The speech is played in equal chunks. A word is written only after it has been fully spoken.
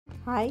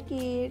Hi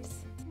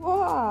kids!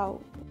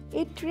 Wow!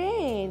 A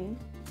train!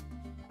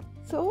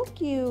 So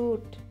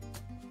cute!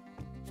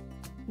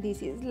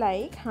 This is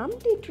like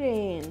Humpty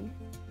train.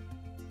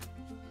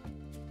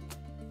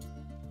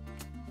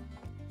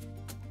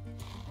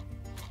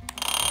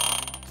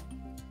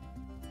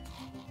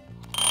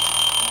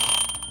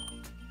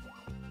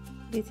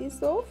 This is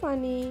so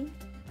funny.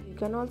 You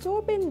can also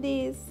open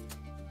this.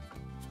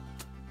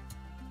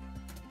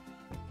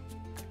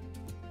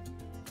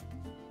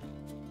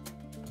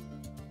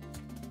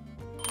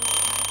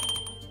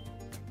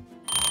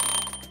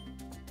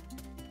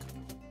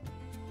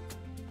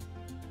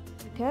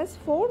 It has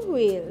 4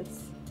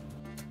 wheels.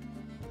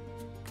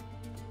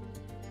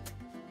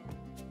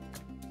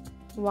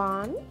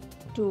 1,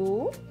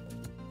 2,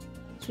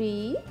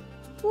 3,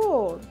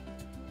 4.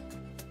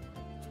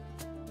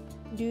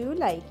 Do you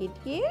like it,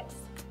 kids?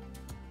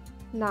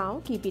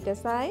 Now keep it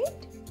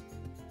aside.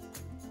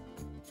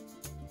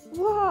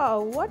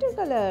 Wow,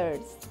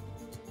 watercolors!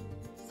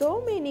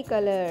 So many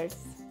colors.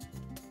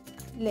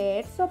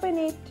 Let's open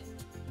it.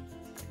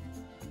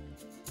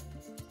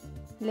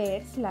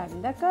 Let's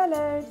learn the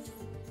colors.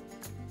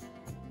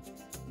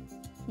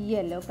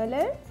 Yellow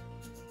color,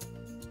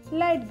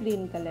 light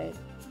green color,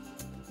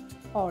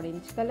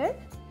 orange color,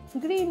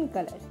 green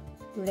color,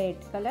 red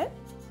color,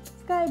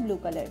 sky blue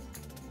color,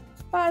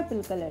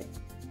 purple color,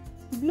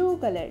 blue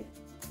color,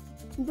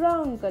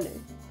 brown color,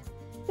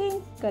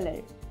 pink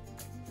color,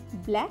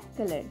 black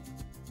color,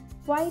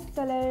 white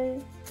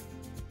color.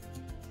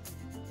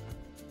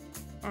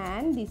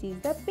 And this is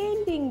the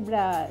painting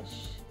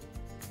brush.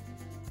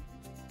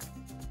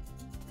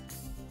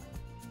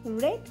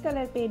 Red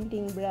color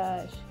painting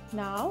brush.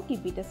 Now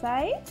keep it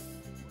aside.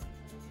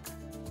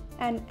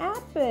 An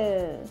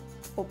apple.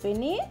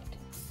 Open it.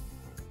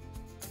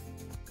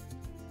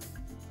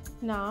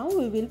 Now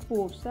we will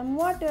pour some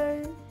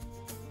water.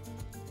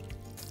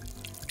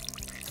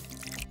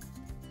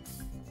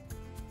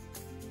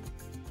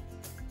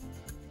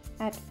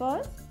 At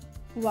first,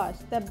 wash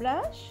the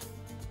brush.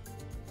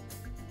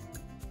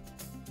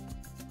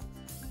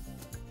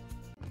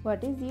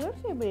 What is your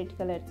favorite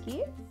color,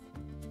 kids?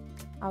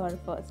 Our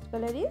first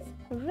color is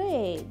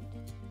red.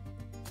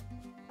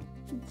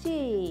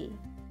 J.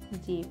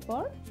 J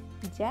for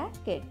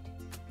jacket.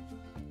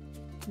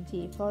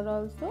 J for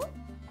also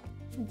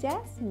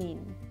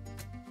jasmine.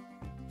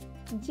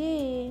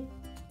 J.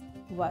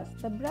 Wash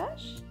the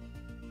brush.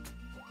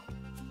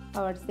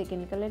 Our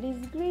second color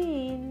is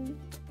green.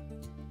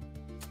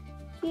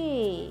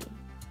 K.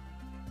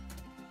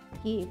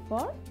 K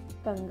for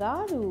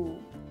kangaroo.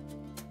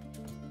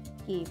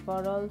 K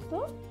for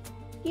also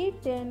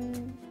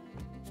kitten.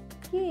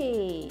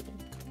 K.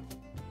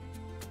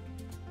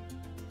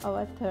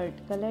 Our third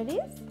color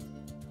is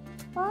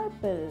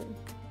purple.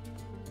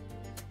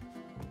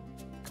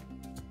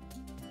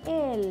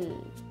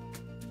 L.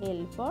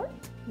 L for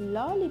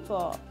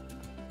lollipop.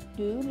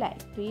 Do you like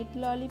to eat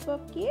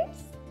lollipop,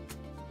 kids?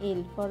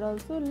 L for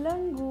also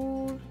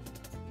langur.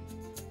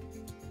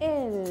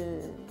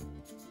 L.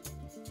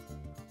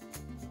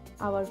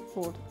 Our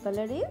fourth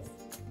color is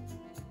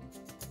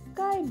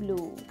sky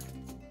blue.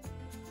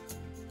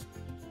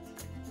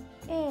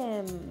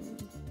 M.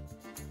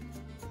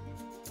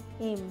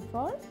 M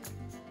for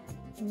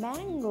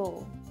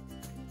mango.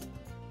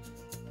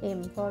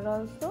 M for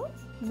also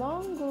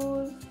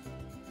mongoose.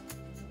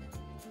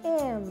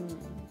 M.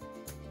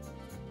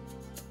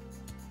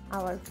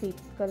 Our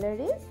fifth color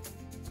is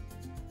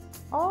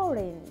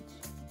orange.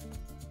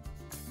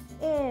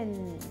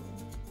 N.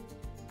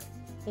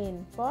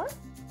 N for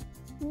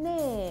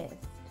nest.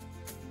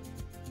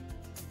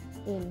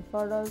 N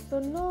for also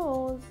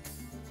nose.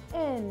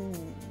 N.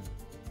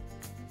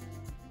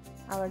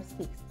 Our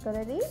sixth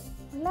color is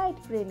light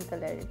green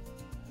color.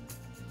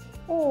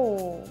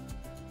 O.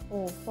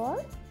 O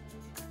for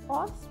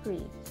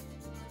ostrich.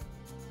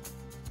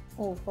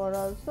 O for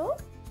also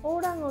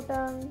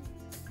orangutan.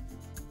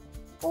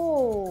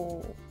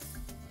 O.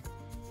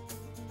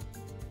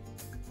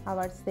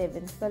 Our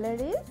seventh color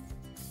is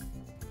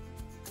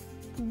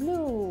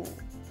blue.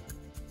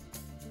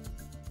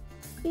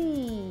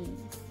 P.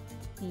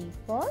 P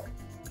for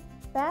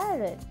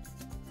parrot.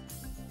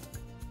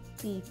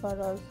 P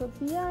for also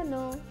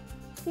piano.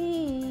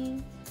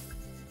 P.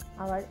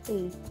 Our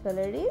eighth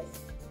color is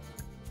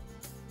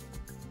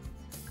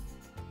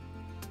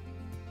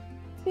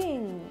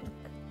pink.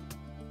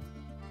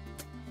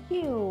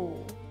 Q.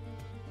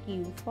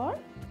 Q for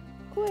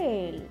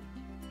quail.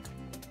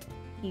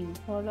 Q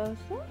for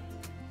also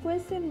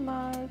question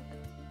mark.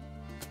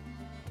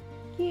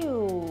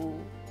 Q.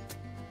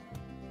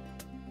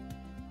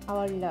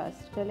 Our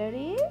last color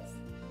is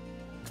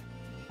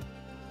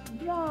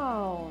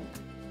brown.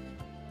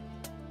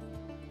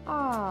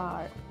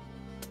 R.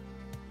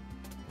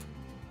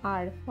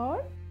 R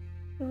for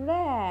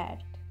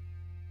rat.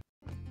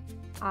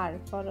 R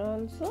for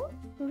also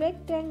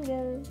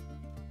rectangle.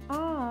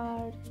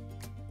 R.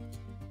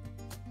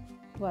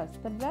 Wash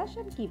the brush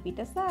and keep it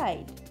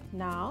aside.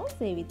 Now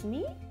say with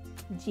me.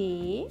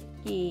 J,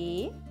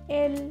 K,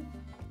 L,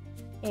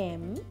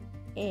 M,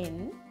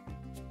 N,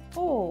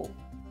 O.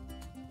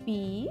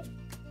 P,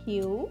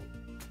 Q,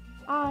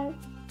 R.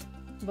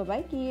 Bye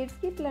bye kids,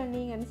 keep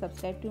learning and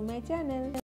subscribe to my channel.